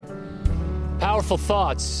powerful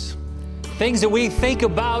thoughts, things that we think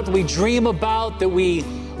about, we dream about, that we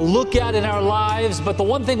look at in our lives. But the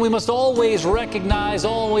one thing we must always recognize,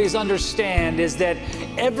 always understand, is that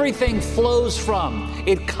everything flows from,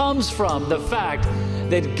 it comes from the fact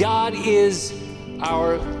that God is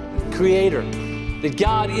our creator, that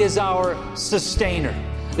God is our sustainer,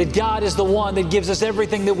 that God is the one that gives us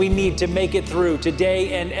everything that we need to make it through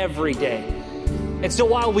today and every day. And so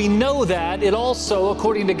while we know that, it also,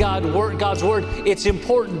 according to God's Word, it's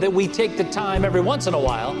important that we take the time every once in a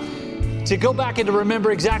while to go back and to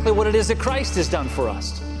remember exactly what it is that Christ has done for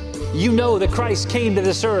us. You know that Christ came to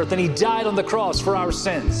this earth and He died on the cross for our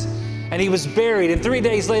sins. And He was buried, and 3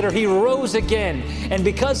 days later He rose again. And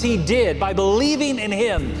because He did, by believing in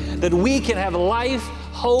Him, that we can have life,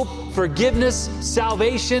 hope, forgiveness,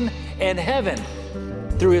 salvation, and heaven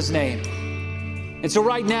through His name. And so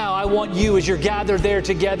right now, I want you, as you're gathered there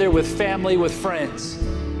together with family, with friends,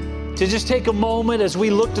 to just take a moment as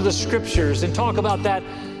we look to the Scriptures and talk about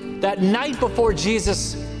that night before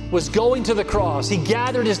Jesus was going to the cross. He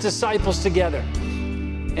gathered His disciples together,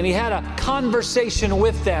 and He had a conversation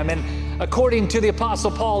with them. And according to the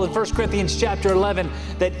Apostle Paul in 1 Corinthians chapter 11,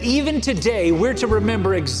 that even today, we're to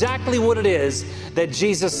remember exactly what it is that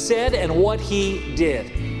Jesus said and what He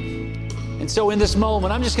did. And so in this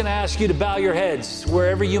moment, I'm just going to ask you to bow your heads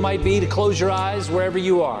wherever you might be, to close your eyes wherever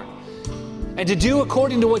you are, and to do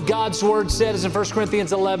according to what God's Word says in 1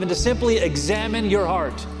 Corinthians 11, to simply examine your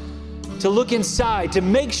heart, to look inside, to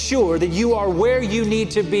make sure that you are where you need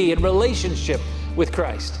to be in relationship with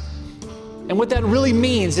Christ. And what that really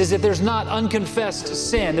means is that there's not unconfessed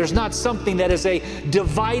sin. There's not something that is a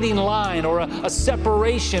dividing line or a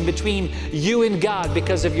separation between you and God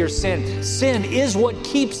because of your sin. Sin is what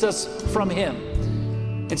keeps us from Him.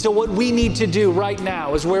 And so what we need to do right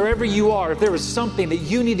now is, wherever you are, if there is something that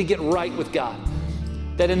you need to get right with God,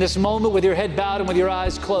 that in this moment, with your head bowed and with your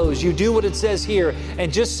eyes closed, you do what it says here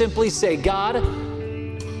and just simply say, God,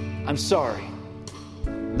 I'm sorry.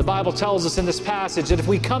 The Bible tells us in this passage that if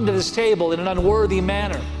we come to this table in an unworthy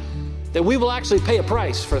manner, that we will actually pay a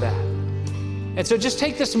price for that. And so just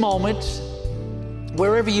take this moment,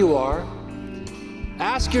 wherever you are,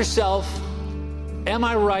 ask yourself, am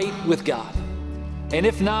I right with God? And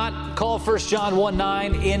if not, call 1 John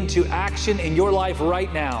 1:9 into action in your life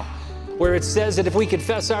right now, where it says that if we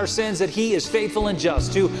confess our sins, that He is faithful and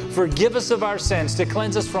just to forgive us of our sins, to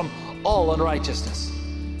cleanse us from all unrighteousness.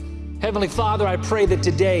 Heavenly Father, I pray that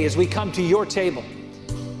today, as we come to your table,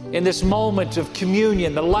 in this moment of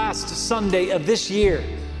communion, the last Sunday of this year,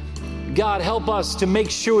 God, help us to make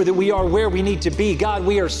sure that we are where we need to be. God,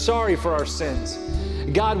 we are sorry for our sins.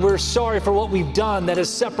 God, we're sorry for what we've done that has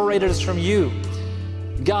separated us from you.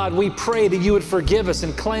 God, we pray that you would forgive us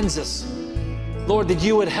and cleanse us. Lord, that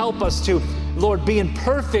you would help us to, Lord, be in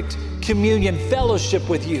perfect communion, fellowship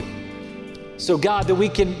with you. So God, that we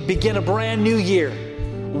can begin a brand new year,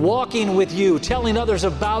 walking with you, telling others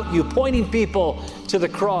about you, pointing people to the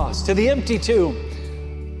cross, to the empty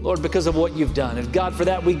tomb, Lord, because of what you've done. And God, for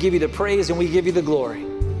that we give you the praise and we give you the glory.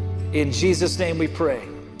 In Jesus' name we pray.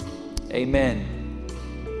 Amen.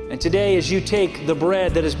 And today, as you take the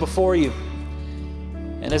bread that is before you,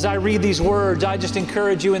 and as I read these words, I just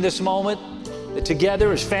encourage you in this moment that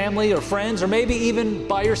together as family or friends, or maybe even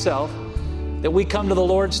by yourself, that we come to the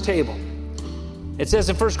Lord's table. It says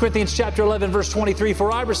in 1 Corinthians chapter 11, verse 23,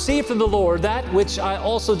 "For I received from the Lord that which I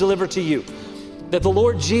also delivered to you, that the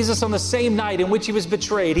Lord Jesus, on the same night in which He was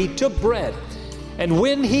betrayed, He took bread, and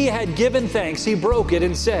when He had given thanks, He broke it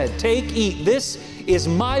and said, 'Take, eat, this is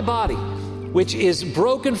my body, which is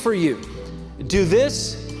broken for you. Do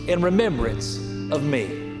this in remembrance of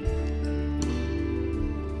me.'"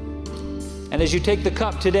 And as you take the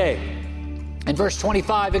cup today, in verse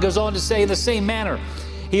 25, it goes on to say, "In the same manner,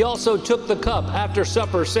 He also took the cup after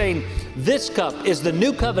supper, saying, 'This cup is the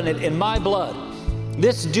new covenant in my blood.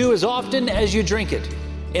 This do as often as you drink it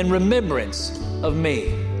in remembrance of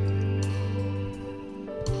me.'"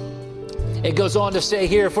 It goes on to say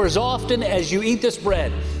here, "For as often as you eat this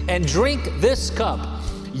bread and drink this cup,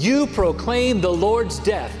 you proclaim the Lord's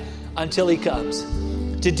death until He comes."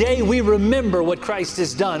 Today we remember what Christ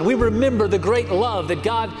has done. We remember the great love that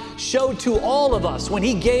God showed to all of us when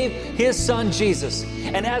He gave His Son Jesus.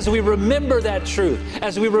 And as we remember that truth,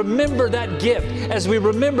 as we remember that gift, as we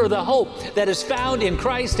remember the hope that is found in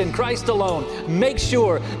Christ and Christ alone, make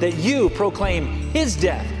sure that you proclaim His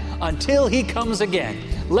death until He comes again.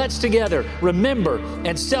 Let's together remember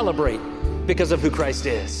and celebrate because of who Christ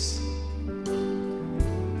is.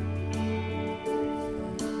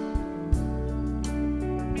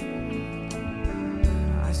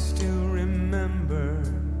 I still remember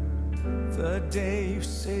the day you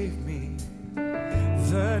saved me.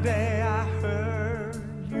 The day I heard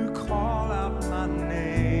you call out my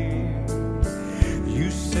name,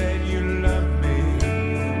 you said you loved me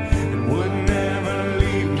and would never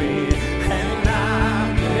leave me, and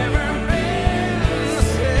I've never been the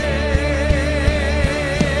same.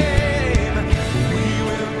 We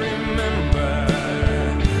will remember,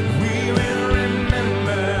 we will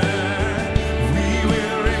remember, we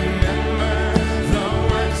will remember the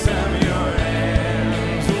works of your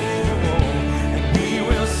hands. Oh, and we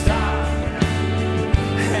will stop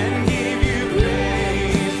and give you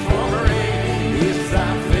praise, for great is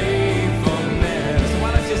thy faithfulness. Why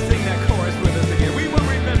don't you sing that chorus with us again? We will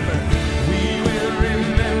remember, we will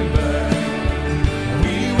remember,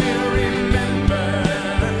 we will remember,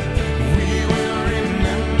 we will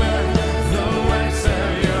remember the works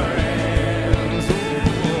of your hands.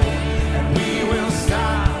 Oh, and we will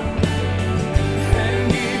stop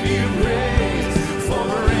and give you praise, for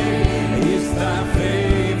great is thy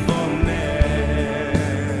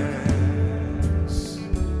faithfulness.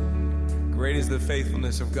 Great is the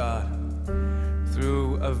faithfulness of God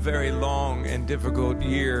through a very long and difficult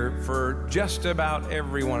year for just about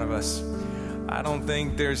every one of us. I don't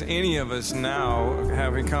think there's any of us now,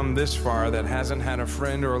 having come this far, that hasn't had a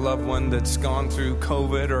friend or a loved one that's gone through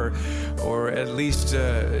COVID or at least,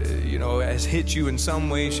 has hit you in some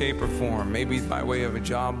way, shape, or form, maybe by way of a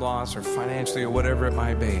job loss or financially or whatever it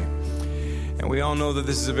might be. And we all know that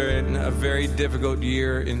this is a very difficult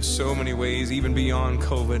year in so many ways, even beyond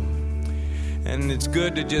COVID. And it's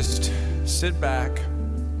good to just sit back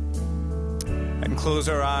and close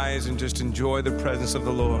our eyes and just enjoy the presence of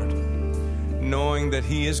the Lord, knowing that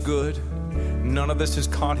He is good. None of this has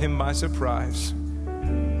caught Him by surprise.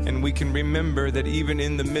 And we can remember that even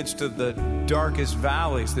in the midst of the darkest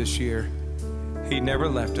valleys this year, He never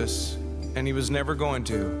left us, and He was never going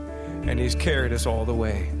to, and He's carried us all the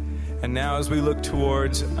way. And now as we look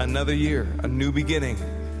towards another year, a new beginning,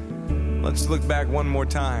 let's look back one more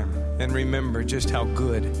time and remember just how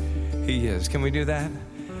good He is. Can we do that?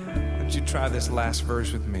 Why don't you try this last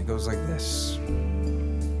verse with me? It goes like this.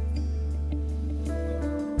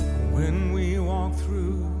 When we walk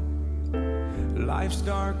through life's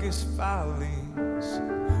darkest valleys,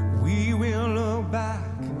 we will look back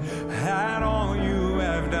at all you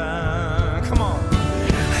have done. Come on.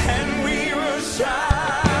 And we will shout.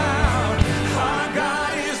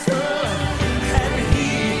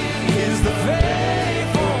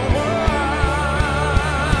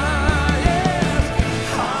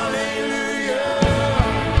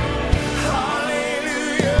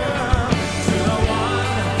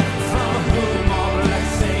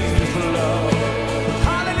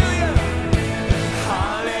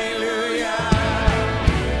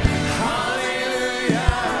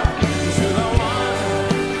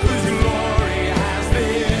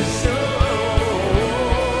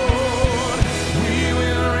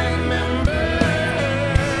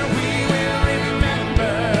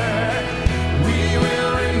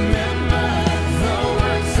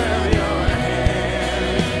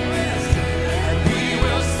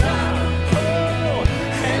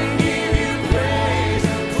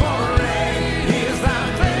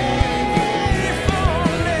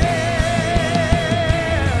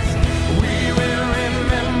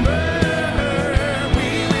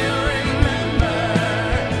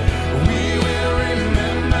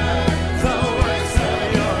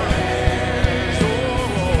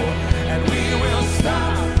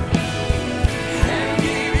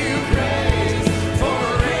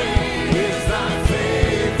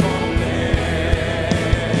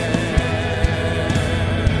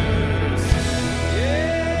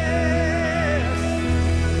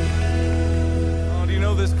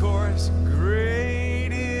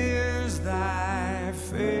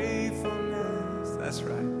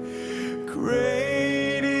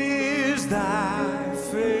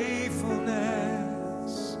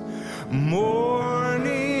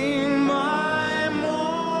 Morning by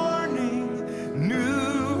morning,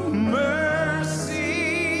 new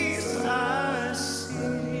mercies I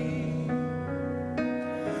see.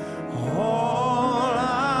 All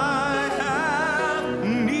I have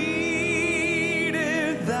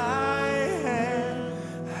needed, thy hand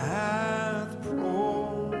hath provided.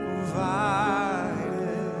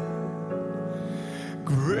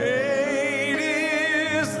 Great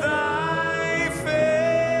is thy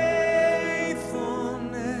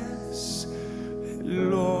faithfulness,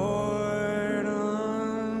 Lord,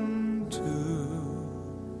 unto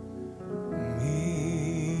me.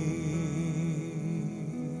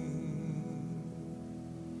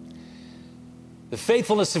 The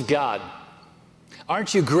faithfulness of God.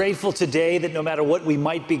 Aren't you grateful today that no matter what we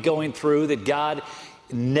might be going through, that God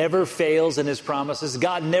never fails in his promises.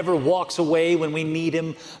 God never walks away when we need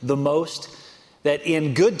him the most. That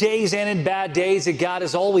in good days and in bad days, that God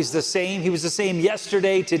is always the same. He was the same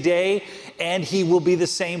yesterday, today, and he will be the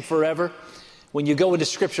same forever. When you go into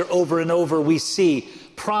Scripture over and over, we see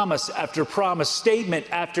promise after promise, statement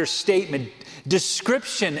after statement,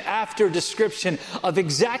 description after description of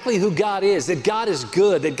exactly who God is, that God is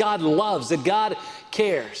good, that God loves, that God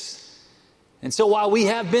cares. And so while we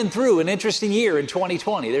have been through an interesting year in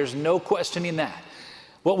 2020, there's no questioning that.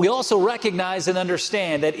 But we also recognize and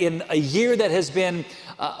understand that in a year that has been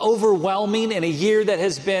overwhelming, and a year that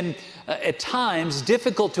has been at times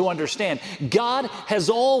difficult to understand, God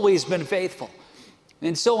has always been faithful.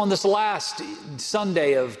 And so on this last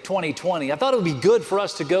Sunday of 2020, I thought it would be good for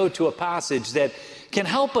us to go to a passage that can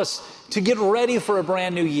help us to get ready for a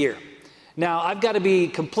brand new year. Now, I've got to be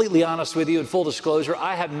completely honest with you, in full disclosure,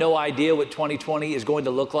 I have no idea what 2020 is going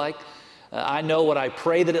to look like. I know what I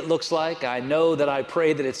pray that it looks like. I know that I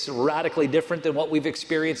pray that it's radically different than what we've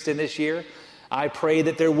experienced in this year. I pray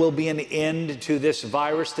that there will be an end to this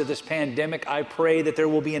virus, to this pandemic. I pray that there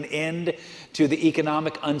will be an end to the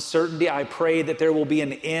economic uncertainty. I pray that there will be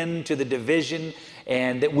an end to the division,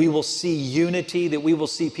 and that we will see unity, that we will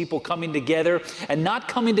see people coming together, and not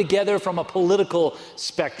coming together from a political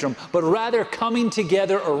spectrum, but rather coming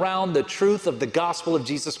together around the truth of the gospel of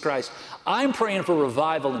Jesus Christ. I'm praying for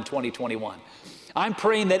revival in 2021. I'm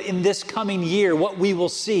praying that in this coming year, what we will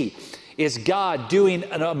see is God doing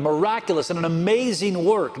a miraculous and an amazing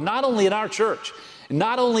work, not only in our church,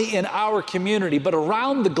 not only in our community, but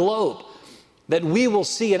around the globe, that we will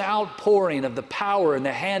see an outpouring of the power and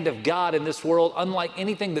the hand of God in this world, unlike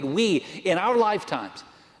anything that we, in our lifetimes,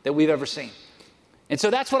 that we've ever seen. And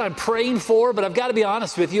so that's what I'm praying for, but I've got to be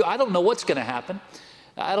honest with you, I don't know what's going to happen.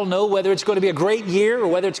 I don't know whether it's going to be a great year, or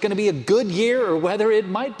whether it's going to be a good year, or whether it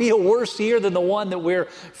might be a worse year than the one that we're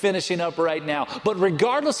finishing up right now. But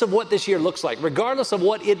regardless of what this year looks like, regardless of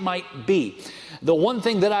what it might be, the one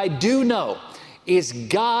thing that I do know is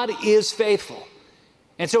God is faithful.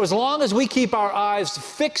 And so as long as we keep our eyes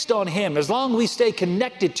fixed on him, as long as we stay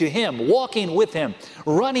connected to him, walking with him,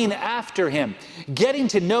 running after him, getting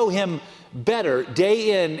to know him better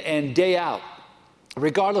day in and day out,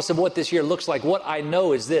 regardless of what this year looks like, what I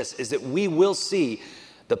know is this, is that we will see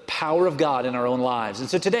the power of God in our own lives. And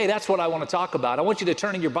so today, that's what I want to talk about. I want you to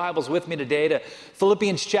turn in your Bibles with me today to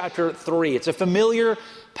Philippians chapter 3. It's a familiar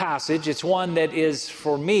passage. It's one that is,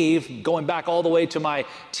 for me, going back all the way to my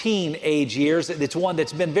teen age years, it's one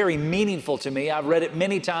that's been very meaningful to me. I've read it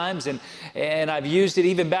many times, and I've used it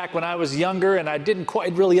even back when I was younger, and I didn't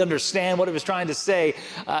quite really understand what it was trying to say.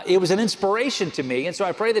 It was an inspiration to me, and so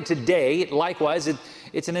I pray that today, likewise,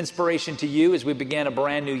 it's an inspiration to you as we begin a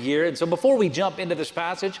brand new year. And so before we jump into this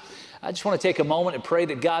passage, I just want to take a moment and pray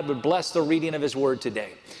that God would bless the reading of his word today.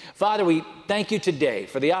 Father, we thank you today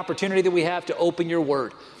for the opportunity that we have to open your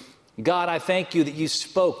word. God, I thank you that you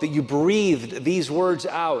spoke, that you breathed these words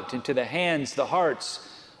out into the hands, the hearts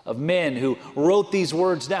of men who wrote these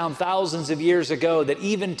words down thousands of years ago, that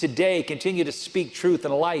even today continue to speak truth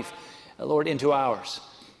and life, Lord, into ours.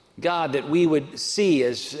 God, that we would see,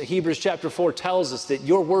 as Hebrews chapter 4 tells us, that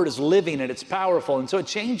your word is living and it's powerful, and so it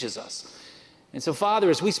changes us. And so, Father,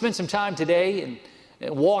 as we spend some time today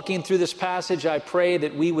and walking through this passage, I pray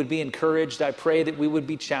that we would be encouraged. I pray that we would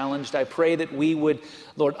be challenged. I pray that we would,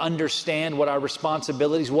 Lord, understand what our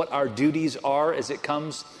responsibilities, what our duties are as it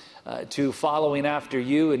comes to following after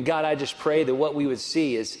you. And God, I just pray that what we would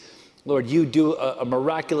see is, Lord, you do a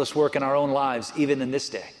miraculous work in our own lives, even in this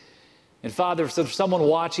day. And Father, if there's someone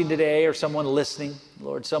watching today or someone listening,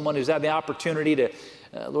 Lord, someone who's had the opportunity to,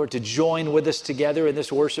 Lord, to join with us together in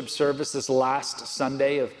this worship service this last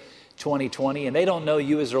Sunday of 2020, and they don't know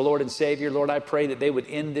you as their Lord and Savior, Lord, I pray that they would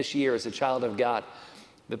end this year as a child of God,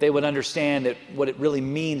 that they would understand that what it really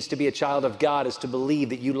means to be a child of God is to believe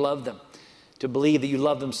that you love them, to believe that you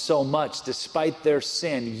love them so much. Despite their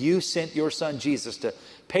sin, you sent your son Jesus to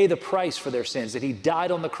pay the price for their sins, that he died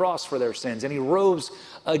on the cross for their sins, and he rose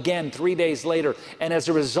again 3 days later. And as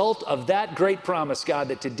a result of that great promise, God,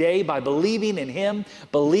 that today, by believing in him,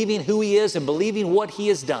 believing who he is, and believing what he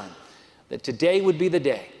has done, that today would be the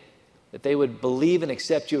day that they would believe and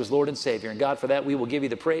accept you as Lord and Savior. And God, for that, we will give you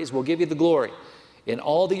the praise, we'll give you the glory in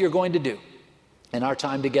all that you're going to do in our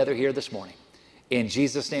time together here this morning. In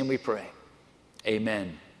Jesus' name we pray.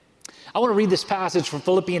 Amen. I want to read this passage from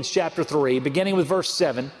Philippians chapter 3, beginning with verse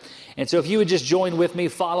 7. And so if you would just join with me,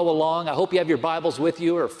 follow along. I hope you have your Bibles with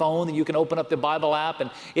you or phone that you can open up the Bible app.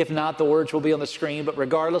 And if not, the words will be on the screen. But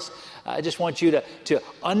regardless, I just want you to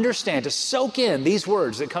understand, to soak in these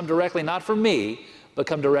words that come directly, not from me, but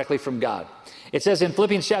come directly from God. It says in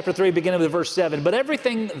Philippians chapter 3, beginning with verse 7, "But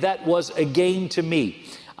everything that was a gain to me,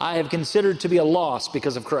 I have considered to be a loss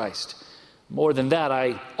because of Christ. More than that,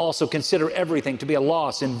 I also consider everything to be a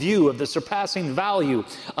loss in view of the surpassing value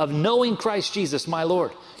of knowing Christ Jesus my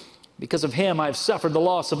Lord. Because of him I have suffered the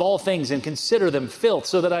loss of all things and consider them filth,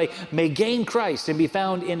 so that I may gain Christ and be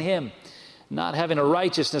found in him, not having a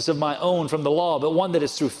righteousness of my own from the law, but one that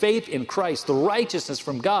is through faith in Christ, the righteousness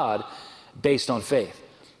from God based on faith.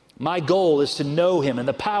 My goal is to know him and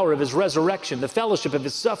the power of his resurrection, the fellowship of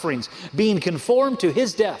his sufferings, being conformed to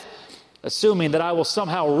his death, assuming that I will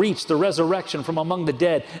somehow reach the resurrection from among the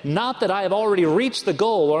dead. Not that I have already reached the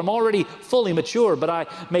goal or am already fully mature, but I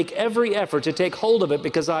make every effort to take hold of it,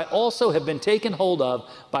 because I also have been taken hold of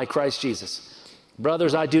by Christ Jesus.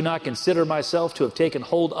 Brothers, I do not consider myself to have taken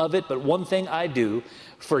hold of it, but one thing I do,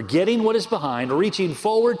 forgetting what is behind, reaching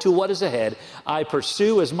forward to what is ahead, I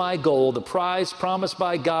pursue as my goal the prize promised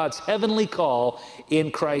by God's heavenly call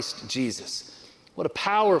in Christ Jesus." What a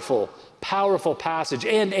powerful passage,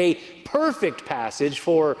 and a perfect passage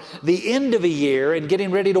for the end of a year and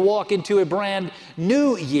getting ready to walk into a brand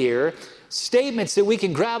new year. Statements that we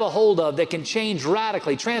can grab a hold of that can change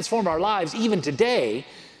radically, transform our lives even today.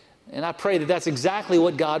 And I pray that that's exactly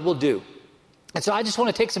what God will do. And so I just want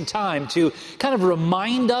to take some time to kind of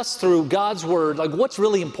remind us through God's word, like, what's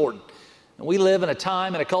really important. And we live in a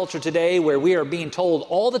time and a culture today where we are being told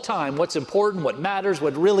all the time what's important, what matters,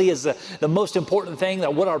 what really is the most important thing,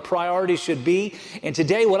 that what our priorities should be. And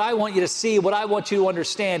today what I want you to see, what I want you to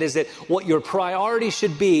understand is that what your priority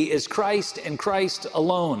should be is Christ and Christ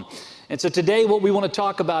alone. And so today what we want to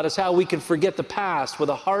talk about is how we can forget the past with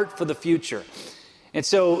a heart for the future. And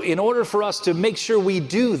so in order for us to make sure we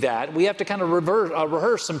do that, we have to kind of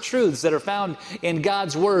rehearse some truths that are found in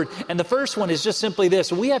God's word. And the first one is just simply this: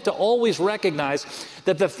 we have to always recognize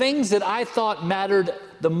that the things that I thought mattered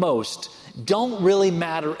the most don't really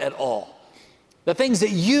matter at all. The things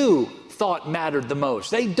that you thought mattered the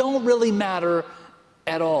most, they don't really matter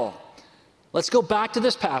at all. Let's go back to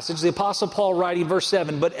this passage, the Apostle Paul writing verse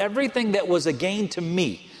 7, "But everything that was a gain to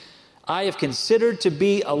me, I have considered to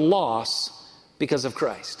be a loss because of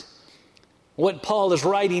Christ." What Paul is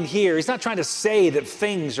writing here, he's not trying to say that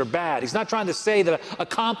things are bad. He's not trying to say that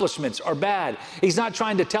accomplishments are bad. He's not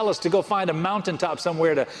trying to tell us to go find a mountaintop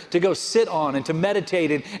somewhere to go sit on and to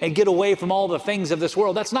meditate and get away from all the things of this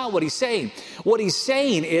world. That's not what he's saying. What he's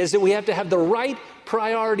saying is that we have to have the right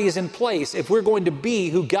priorities in place if we're going to be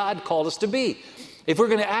who God called us to be. If we're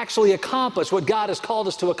going to actually accomplish what God has called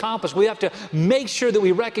us to accomplish, we have to make sure that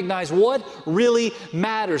we recognize what really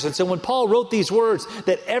matters. And so when Paul wrote these words,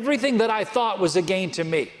 that everything that I thought was a gain to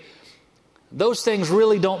me, those things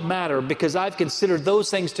really don't matter, because I've considered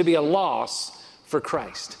those things to be a loss for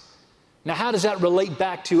Christ. Now, how does that relate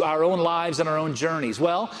back to our own lives and our own journeys?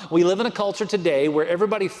 Well, we live in a culture today where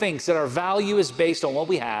everybody thinks that our value is based on what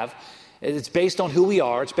we have. It's based on who we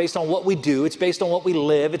are. It's based on what we do. It's based on what we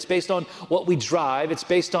live. It's based on what we drive. It's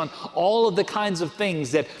based on all of the kinds of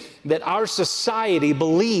things that our society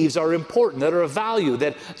believes are important, that are of value,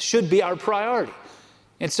 that should be our priority.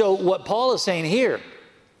 And so what Paul is saying here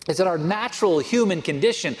is that our natural human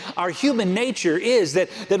condition, our human nature is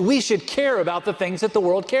that we should care about the things that the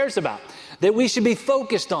world cares about, that we should be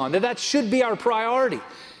focused on, that should be our priority.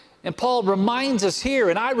 And Paul reminds us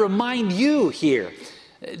here, and I remind you here,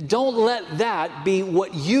 don't let that be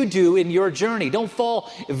what you do in your journey. Don't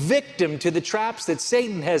fall victim to the traps that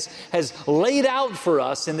Satan has laid out for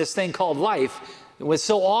us in this thing called life. With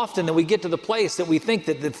so often that we get to the place that we think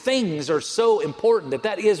that the things are so important,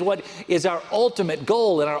 that is what is our ultimate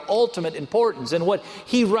goal and our ultimate importance. And what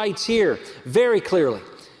he writes here very clearly: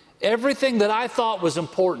 everything that I thought was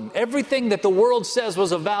important, everything that the world says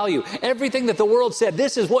was of value, everything that the world said,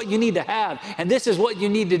 this is what you need to have and this is what you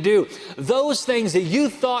need to do, those things that you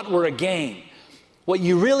thought were a gain, what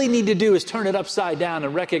you really need to do is turn it upside down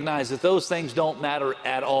and recognize that those things don't matter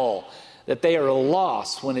at all, that they are a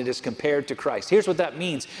loss when it is compared to Christ. Here's what that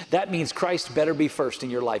means. That means Christ better be first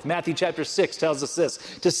in your life. Matthew chapter 6 tells us this: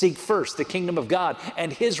 to seek first the kingdom of God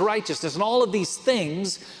and his righteousness, and all of these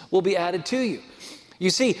things will be added to you. You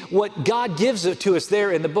see, what God gives to us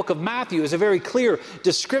there in the book of Matthew is a very clear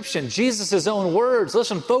description. Jesus' own words.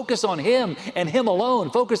 Listen, focus on him and him alone.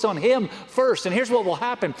 Focus on him first. And here's what will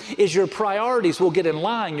happen is your priorities will get in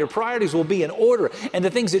line. Your priorities will be in order. And the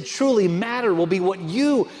things that truly matter will be what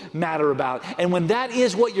you matter about. And when that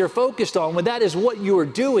is what you're focused on, when that is what you are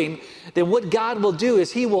doing, then what God will do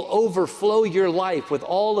is he will overflow your life with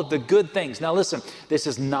all of the good things. Now listen, this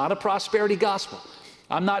is not a prosperity gospel.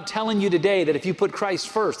 I'm not telling you today that if you put Christ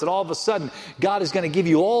first, that all of a sudden God is going to give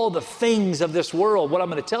you all the things of this world. What I'm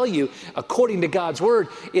going to tell you, according to God's word,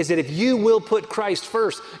 is that if you will put Christ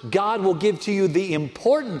first, God will give to you the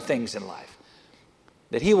important things in life.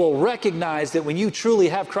 That He will recognize that when you truly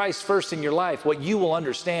have Christ first in your life, what you will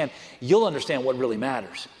understand, you'll understand what really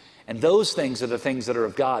matters. And those things are the things that are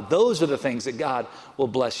of God. Those are the things that God will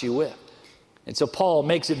bless you with. And so Paul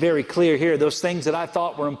makes it very clear here, those things that I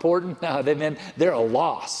thought were important, they're a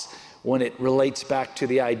loss when it relates back to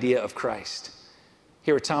the idea of Christ.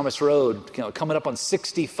 Here at Thomas Road, coming up on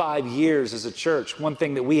 65 years as a church, one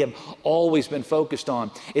thing that we have always been focused on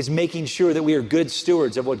is making sure that we are good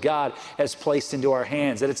stewards of what God has placed into our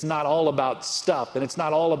hands, that it's not all about stuff, and it's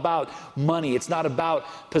not all about money, it's not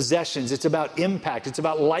about possessions, it's about impact, it's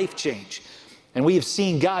about life change. And we have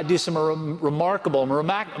seen God do some remarkable,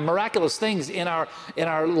 miraculous things in our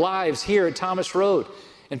lives here at Thomas Road.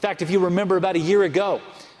 In fact, if you remember about a year ago,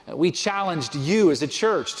 we challenged you as a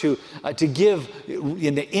church to give,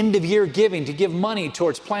 in the end of year giving, to give money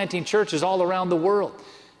towards planting churches all around the world.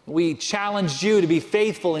 We challenged you to be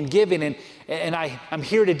faithful in giving, and I'm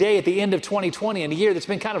here today at the end of 2020 in a year that's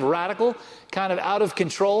been kind of radical, kind of out of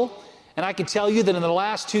control. And I can tell you that in the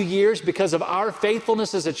last 2 years, because of our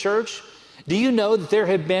faithfulness as a church, do you know that there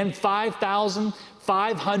have been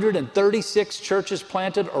 5,536 churches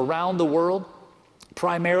planted around the world?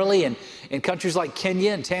 Primarily in countries like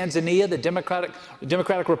Kenya and Tanzania, the Democratic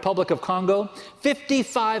Republic of Congo.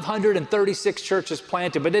 5,536 churches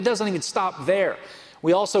planted, but it doesn't even stop there.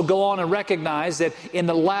 We also go on and recognize that in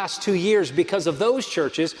the last 2 years, because of those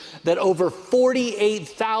churches, that over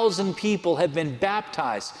 48,000 people have been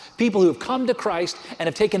baptized. People who have come to Christ and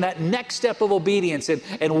have taken that next step of obedience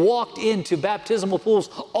and walked into baptismal pools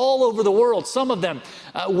all over the world. Some of them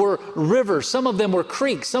were rivers. Some of them were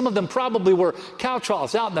creeks. Some of them probably were cow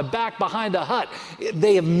troughs out in the back behind a hut.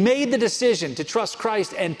 They have made the decision to trust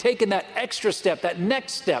Christ and taken that extra step, that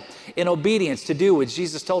next step in obedience to do what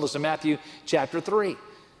Jesus told us in Matthew chapter 3.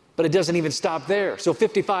 But it doesn't even stop there. So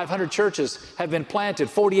 5,500 churches have been planted.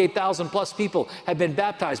 48,000 plus people have been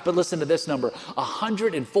baptized. But listen to this number.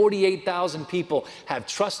 148,000 people have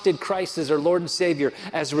trusted Christ as their Lord and Savior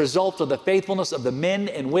as a result of the faithfulness of the men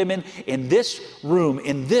and women in this room,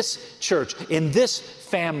 in this church, in this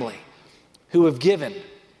family who have given.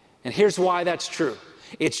 And here's why that's true.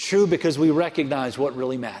 It's true because we recognize what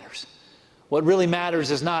really matters. What really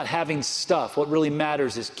matters is not having stuff. What really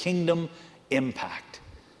matters is kingdom impact.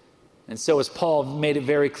 And so as Paul made it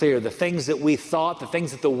very clear, the things that we thought, the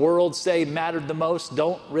things that the world say mattered the most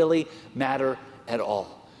don't really matter at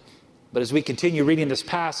all. But as we continue reading this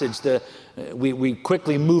passage, we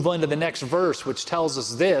quickly move on to the next verse, which tells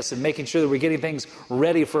us this, and making sure that we're getting things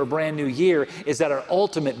ready for a brand new year, is that our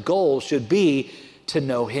ultimate goal should be to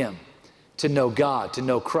know Him, to know God, to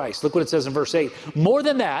know Christ. Look what it says in verse 8. More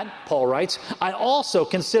than that, Paul writes, I also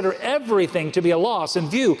consider everything to be a loss in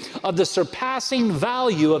view of the surpassing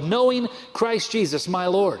value of knowing Christ Jesus, my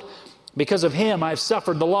Lord. Because of Him, I've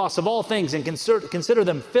suffered the loss of all things and consider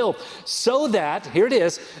them filth, so that, here it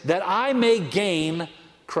is, that I may gain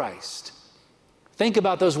Christ. Think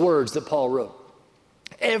about those words that Paul wrote.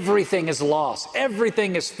 Everything is lost.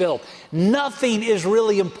 Everything is filth. Nothing is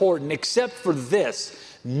really important except for this.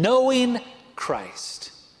 Knowing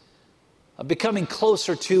Christ, of becoming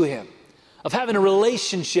closer to Him, of having a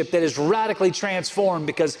relationship that is radically transformed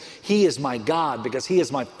because He is my God, because He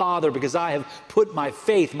is my Father, because I have put my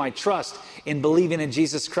faith, my trust in believing in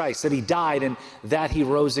Jesus Christ, that He died and that He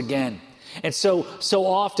rose again. And so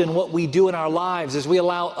often what we do in our lives is we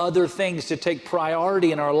allow other things to take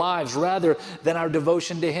priority in our lives rather than our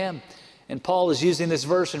devotion to Him. And Paul is using this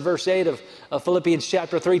verse in verse 8 of Philippians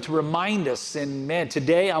chapter 3 to remind us. And man,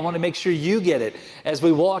 today I want to make sure you get it. As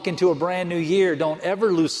we walk into a brand new year, don't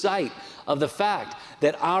ever lose sight of the fact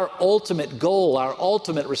that our ultimate goal, our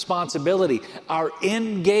ultimate responsibility, our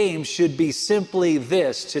end game should be simply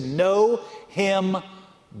this: to know Him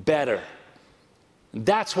better.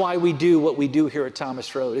 That's why we do what we do here at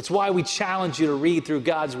Thomas Road. It's why we challenge you to read through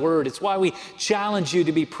God's Word. It's why we challenge you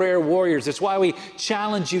to be prayer warriors. It's why we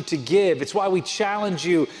challenge you to give. It's why we challenge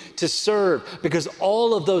you to serve. Because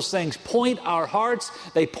all of those things point our hearts,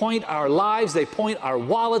 they point our lives, they point our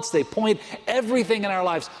wallets, they point everything in our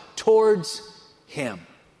lives towards Him.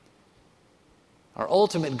 Our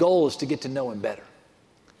ultimate goal is to get to know Him better.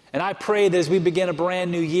 And I pray that as we begin a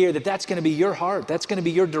brand new year, that's going to be your heart. That's going to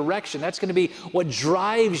be your direction. That's going to be what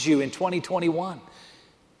drives you in 2021.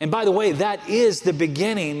 And by the way, that is the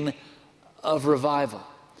beginning of revival.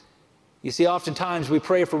 You see, oftentimes we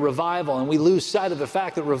pray for revival and we lose sight of the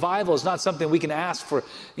fact that revival is not something we can ask for,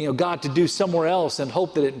 God to do somewhere else and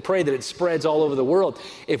hope that and pray that it spreads all over the world.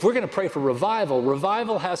 If we're going to pray for revival,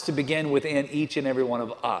 revival has to begin within each and every one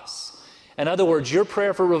of us. In other words, your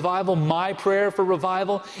prayer for revival, my prayer for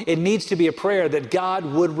revival, it needs to be a prayer that God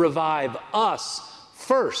would revive us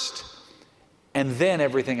first and then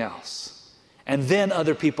everything else. And then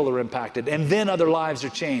other people are impacted, and then other lives are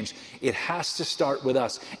changed. It has to start with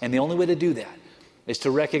us. And the only way to do that is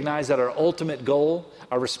to recognize that our ultimate goal,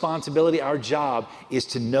 our responsibility, our job is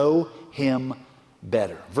to know Him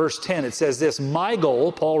better. Verse 10, it says this, my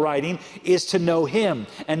goal, Paul writing, is to know Him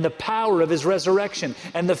and the power of His resurrection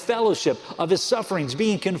and the fellowship of His sufferings,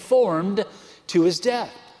 being conformed to His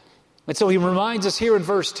death. And so he reminds us here in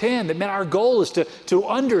verse 10 that, our goal is to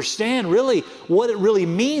understand really what it really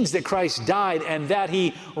means that Christ died and that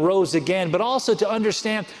He rose again, but also to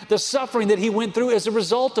understand the suffering that He went through as a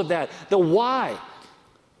result of that, the why.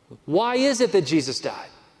 Why is it that Jesus died?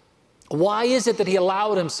 Why is it that He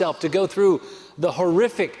allowed Himself to go through the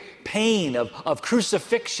horrific pain of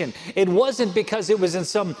crucifixion? It wasn't because it was in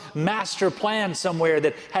some master plan somewhere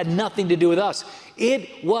that had nothing to do with us.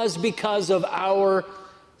 It was because of our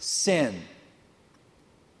sin.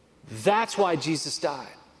 That's why Jesus died.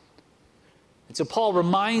 And so Paul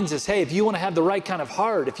reminds us, hey, if you want to have the right kind of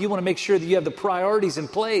heart, if you want to make sure that you have the priorities in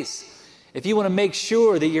place, if you want to make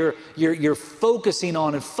sure that you're focusing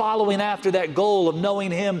on and following after that goal of knowing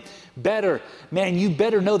Him better, man, you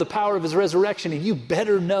better know the power of His resurrection, and you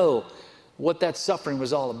better know what that suffering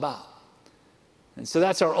was all about. And so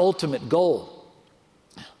that's our ultimate goal.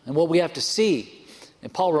 And what we have to see,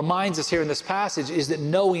 and Paul reminds us here in this passage, is that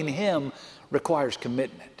knowing Him requires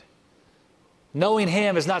commitment. Knowing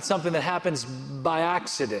Him is not something that happens by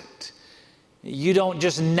accident. You don't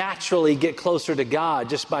just naturally get closer to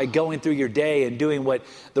God just by going through your day and doing what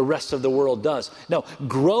the rest of the world does. No,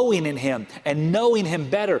 growing in Him and knowing Him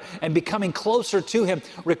better and becoming closer to Him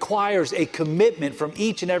requires a commitment from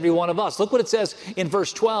each and every one of us. Look what it says in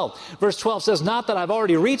verse 12. Verse 12 says, not that I've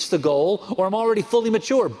already reached the goal or I'm already fully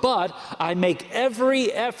mature, but I make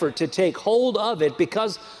every effort to take hold of it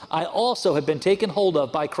because I also have been taken hold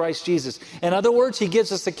of by Christ Jesus. In other words, he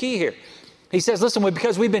gives us the key here. He says, listen,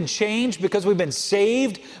 because we've been changed, because we've been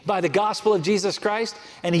saved by the gospel of Jesus Christ,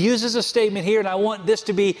 and he uses a statement here, and I want this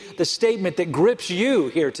to be the statement that grips you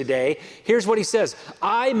here today. Here's what he says,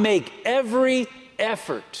 I make every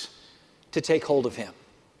effort to take hold of Him.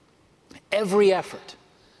 Every effort.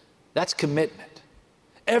 That's commitment.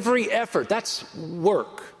 Every effort, that's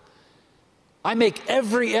work. I make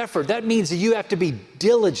every effort. That means that you have to be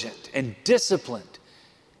diligent and disciplined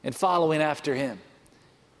in following after Him.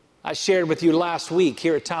 I shared with you last week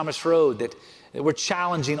here at Thomas Road that we're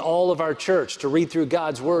challenging all of our church to read through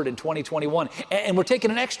God's Word in 2021. And we're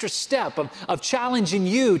taking an extra step of challenging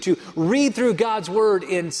you to read through God's Word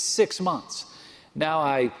in 6 months. Now,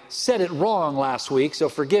 I said it wrong last week, so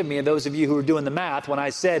forgive me, and those of you who are doing the math, when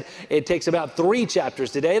I said it takes about 3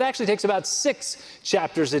 chapters a day, it actually takes about 6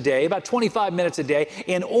 chapters a day, about 25 minutes a day,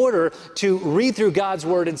 in order to read through God's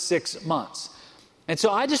Word in 6 months. And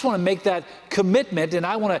so I just want to make that commitment, and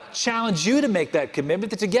I want to challenge you to make that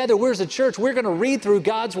commitment, that together, we're as a church, we're going to read through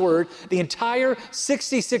God's Word, the entire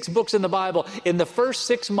 66 books in the Bible, in the first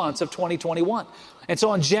 6 months of 2021. And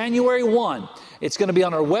so on January 1, it's going to be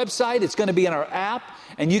on our website, it's going to be in our app,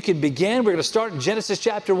 and you can begin. We're going to start in Genesis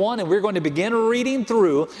chapter 1, and we're going to begin reading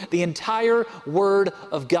through the entire Word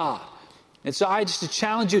of God. And so I just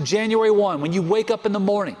challenge you, January 1, when you wake up in the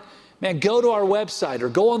morning, man, go to our website or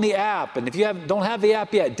go on the app. And if you don't have the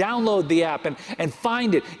app yet, download the app and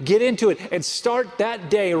find it, get into it, and start that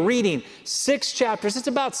day reading 6 chapters. It's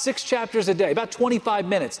about 6 chapters a day, about 25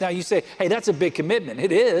 minutes. Now you say, hey, that's a big commitment.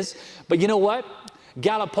 It is. But you know what?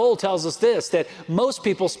 Gallup poll tells us this, that most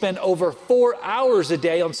people spend over 4 hours a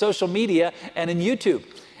day on social media and in YouTube.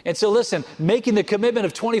 And so listen, making the commitment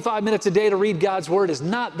of 25 minutes a day to read God's Word is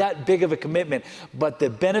not that big of a commitment, but the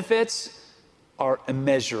benefits are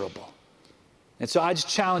immeasurable. And so I just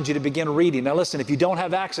challenge you to begin reading. Now listen, if you don't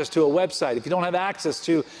have access to a website, if you don't have access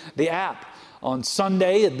to the app, on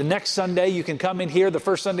Sunday, the next Sunday, you can come in here, the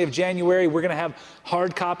first Sunday of January. We're going to have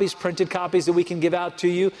hard copies, printed copies that we can give out to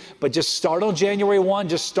you. But just start on January 1.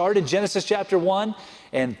 Just start in Genesis chapter 1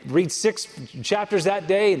 and read 6 chapters that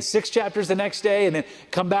day and 6 chapters the next day. And then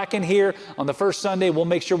come back in here on the first Sunday. We'll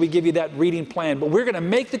make sure we give you that reading plan. But we're going to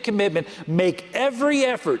make the commitment, make every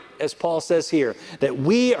effort, as Paul says here, that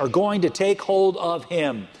we are going to take hold of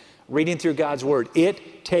Him, reading through God's Word.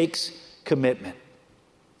 It takes commitment.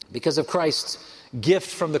 Because of Christ's gift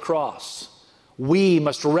from the cross, we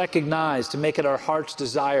must recognize to make it our heart's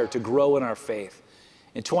desire to grow in our faith.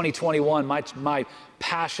 In 2021, my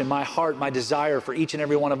passion, my heart, my desire for each and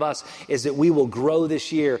every one of us is that we will grow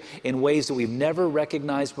this year in ways that we've never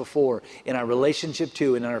recognized before in our relationship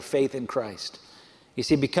to and in our faith in Christ. You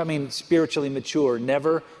see, becoming spiritually mature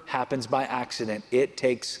never happens by accident. It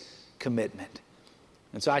takes commitment.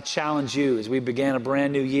 And so I challenge you as we begin a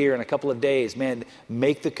brand new year in a couple of days, man,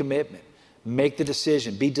 make the commitment, make the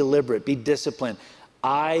decision, be deliberate, be disciplined.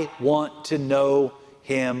 I want to know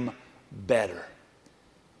him better.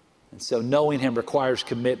 And so knowing him requires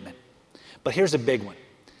commitment. But here's a big one.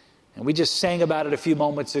 And we just sang about it a few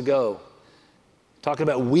moments ago, talking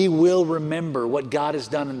about we will remember what God has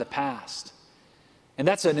done in the past. And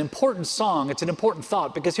that's an important song. It's an important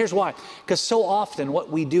thought, because here's why. Because so often what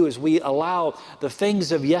we do is we allow the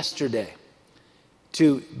things of yesterday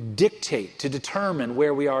to dictate, to determine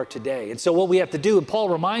where we are today. And so what we have to do, and Paul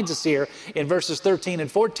reminds us here in verses 13 and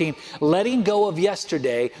 14, letting go of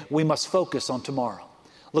yesterday, we must focus on tomorrow.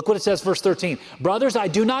 Look what it says, verse 13. Brothers, I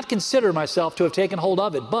do not consider myself to have taken hold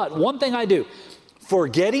of it, but one thing I do,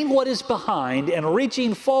 forgetting what is behind and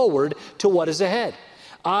reaching forward to what is ahead.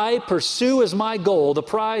 I pursue as my goal the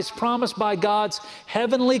prize promised by God's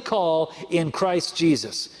heavenly call in Christ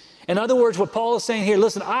Jesus. In other words, what Paul is saying here,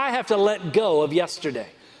 listen, I have to let go of yesterday.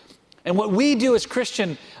 And what we do as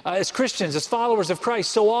Christians, as followers of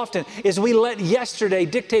Christ so often is we let yesterday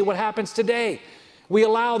dictate what happens today. We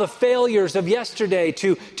allow the failures of yesterday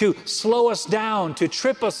to slow us down, to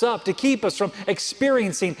trip us up, to keep us from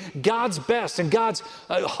experiencing God's best and God's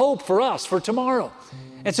hope for us for tomorrow.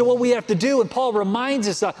 And so what we have to do, and Paul reminds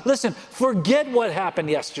us, listen, forget what happened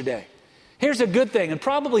yesterday. Here's a good thing, and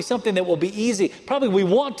probably something that will be easy. Probably we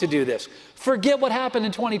want to do this. Forget what happened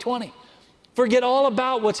in 2020. Forget all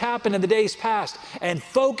about what's happened in the days past and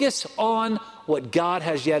focus on what God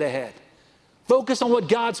has yet ahead. Focus on what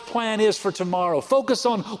God's plan is for tomorrow. Focus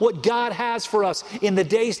on what God has for us in the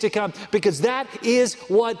days to come, because that is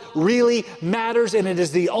what really matters, and it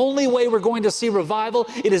is the only way we're going to see revival.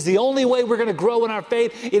 It is the only way we're going to grow in our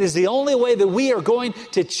faith. It is the only way that we are going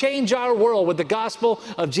to change our world with the gospel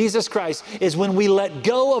of Jesus Christ, is when we let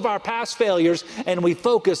go of our past failures and we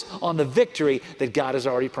focus on the victory that God has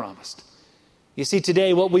already promised. You see,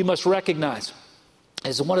 today what we must recognize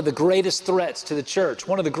is one of the greatest threats to the church,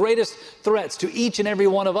 one of the greatest threats to each and every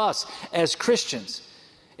one of us as Christians,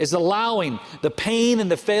 is allowing the pain and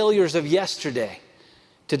the failures of yesterday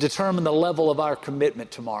to determine the level of our commitment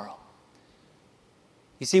tomorrow.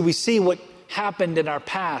 You see, we see what happened in our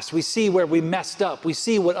past. We see where we messed up. We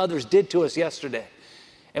see what others did to us yesterday.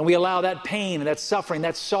 And we allow that pain and that suffering,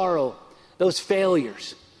 that sorrow, those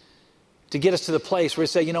failures to get us to the place where we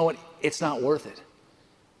say, you know what, it's not worth it.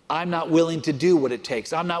 I'm not willing to do what it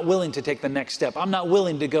takes. I'm not willing to take the next step. I'm not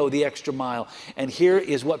willing to go the extra mile. And here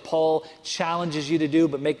is what Paul challenges you to do,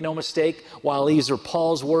 but make no mistake, while these are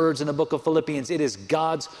Paul's words in the book of Philippians, it is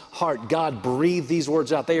God's heart. God breathed these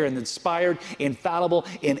words out. They are an inspired, infallible,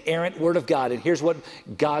 inerrant word of God. And here's what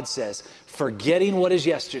God says: forgetting what is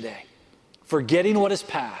yesterday, forgetting what is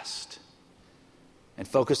past, and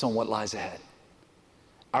focus on what lies ahead.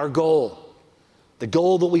 Our goal, the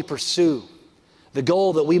goal that we pursue, the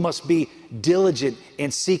goal that we must be diligent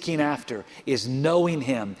in seeking after, is knowing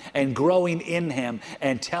him and growing in him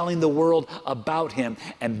and telling the world about him.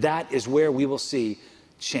 And that is where we will see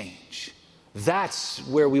change. That's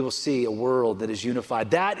where we will see a world that is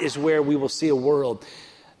unified. That is where we will see a world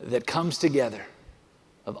that comes together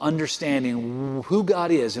of understanding who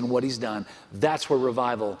God is and what he's done. That's where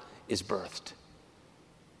revival is birthed.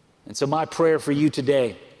 And so my prayer for you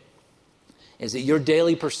today is that your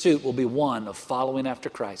daily pursuit will be one of following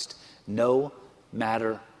after Christ, no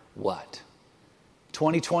matter what.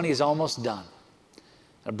 2020 is almost done.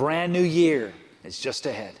 A brand new year is just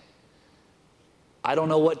ahead. I don't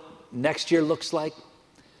know what next year looks like.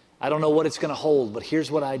 I don't know what it's going to hold, but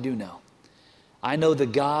here's what I do know. I know the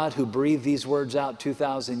God who breathed these words out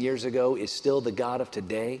 2,000 years ago is still the God of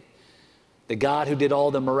today. The God who did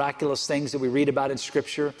all the miraculous things that we read about in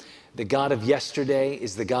Scripture, the God of yesterday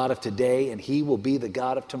is the God of today, and he will be the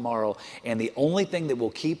God of tomorrow. And the only thing that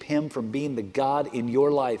will keep him from being the God in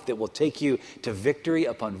your life that will take you to victory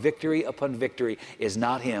upon victory upon victory is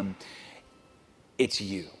not him. It's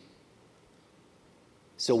you.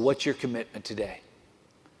 So what's your commitment today?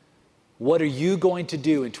 What are you going to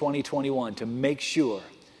do in 2021 to make sure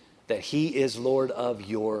that he is Lord of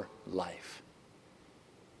your life?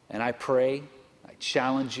 And I pray, I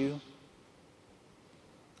challenge you,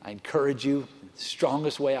 I encourage you in the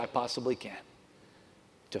strongest way I possibly can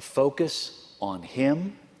to focus on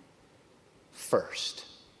him first,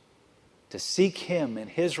 to seek him and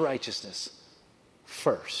his righteousness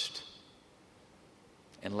first,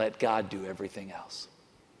 and let God do everything else.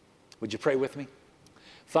 Would you pray with me?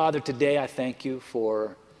 Father, today I thank you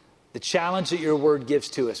for the challenge that your word gives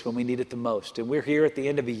to us when we need it the most. And we're here at the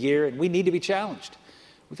end of a year, and we need to be challenged.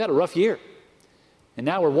 We've had a rough year. And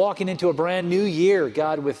now we're walking into a brand new year,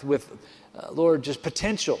 God, with Lord, just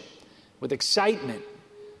potential, with excitement.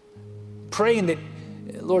 Praying that,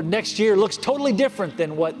 Lord, next year looks totally different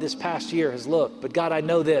than what this past year has looked. But God, I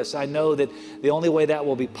know this. I know that the only way that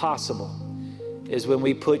will be possible is when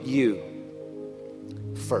we put you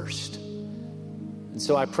first. And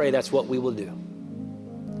so I pray that's what we will do.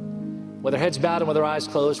 With our heads bowed and with our eyes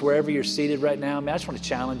closed, wherever you're seated right now, I just want to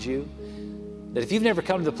challenge you that if you've never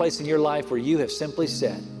come to the place in your life where you have simply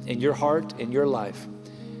said in your heart, in your life,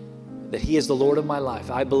 that He is the Lord of my life.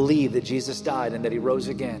 I believe that Jesus died and that He rose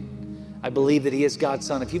again. I believe that He is God's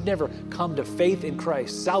Son. If you've never come to faith in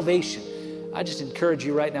Christ, salvation, I just encourage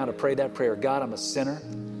you right now to pray that prayer. God, I'm a sinner.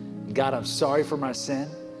 God, I'm sorry for my sin.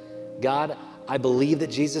 God, I believe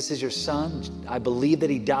that Jesus is your Son. I believe that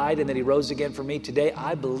He died and that He rose again for me. Today,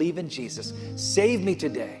 I believe in Jesus. Save me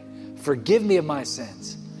today. Forgive me of my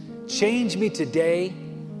sins. Change me today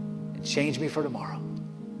and change me for tomorrow.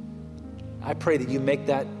 I pray that you make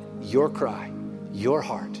that your cry, your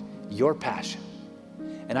heart, your passion.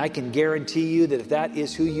 And I can guarantee you that if that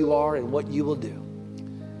is who you are and what you will do,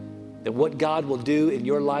 that what God will do in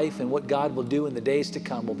your life and what God will do in the days to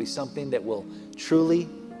come will be something that will truly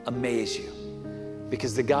amaze you.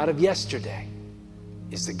 Because the God of yesterday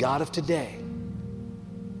is the God of today,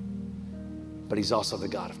 but He's also the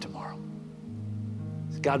God of tomorrow.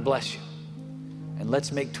 God bless you. And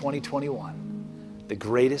let's make 2021 the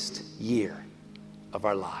greatest year of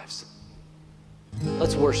our lives.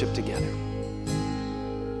 Let's worship together.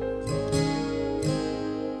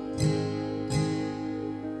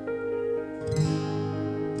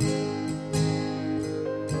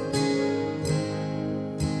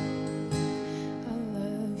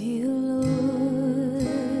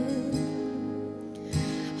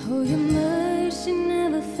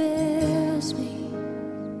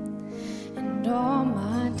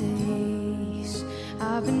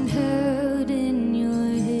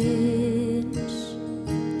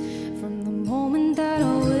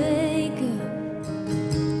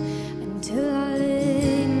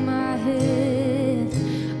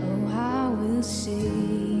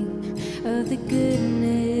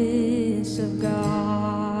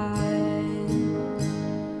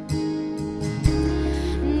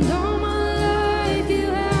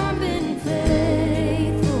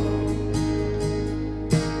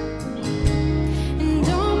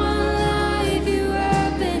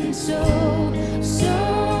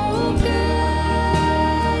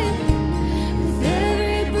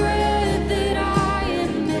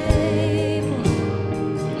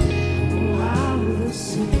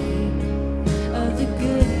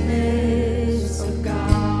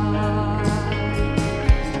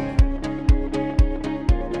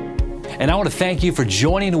 And I want to thank you for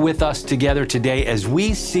joining with us together today as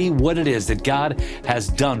we see what it is that God has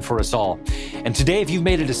done for us all. And today, if you've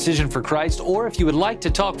made a decision for Christ, or if you would like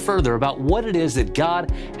to talk further about what it is that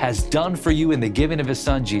God has done for you in the giving of His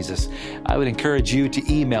Son, Jesus, I would encourage you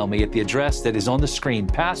to email me at the address that is on the screen,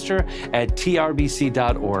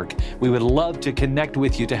 pastor@trbc.org. We would love to connect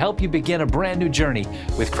with you to help you begin a brand new journey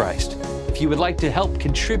with Christ. If you would like to help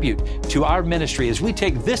contribute to our ministry as we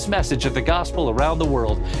take this message of the gospel around the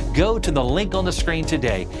world, go to the link on the screen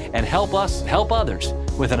today and help us help others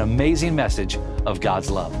with an amazing message of God's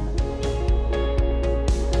love.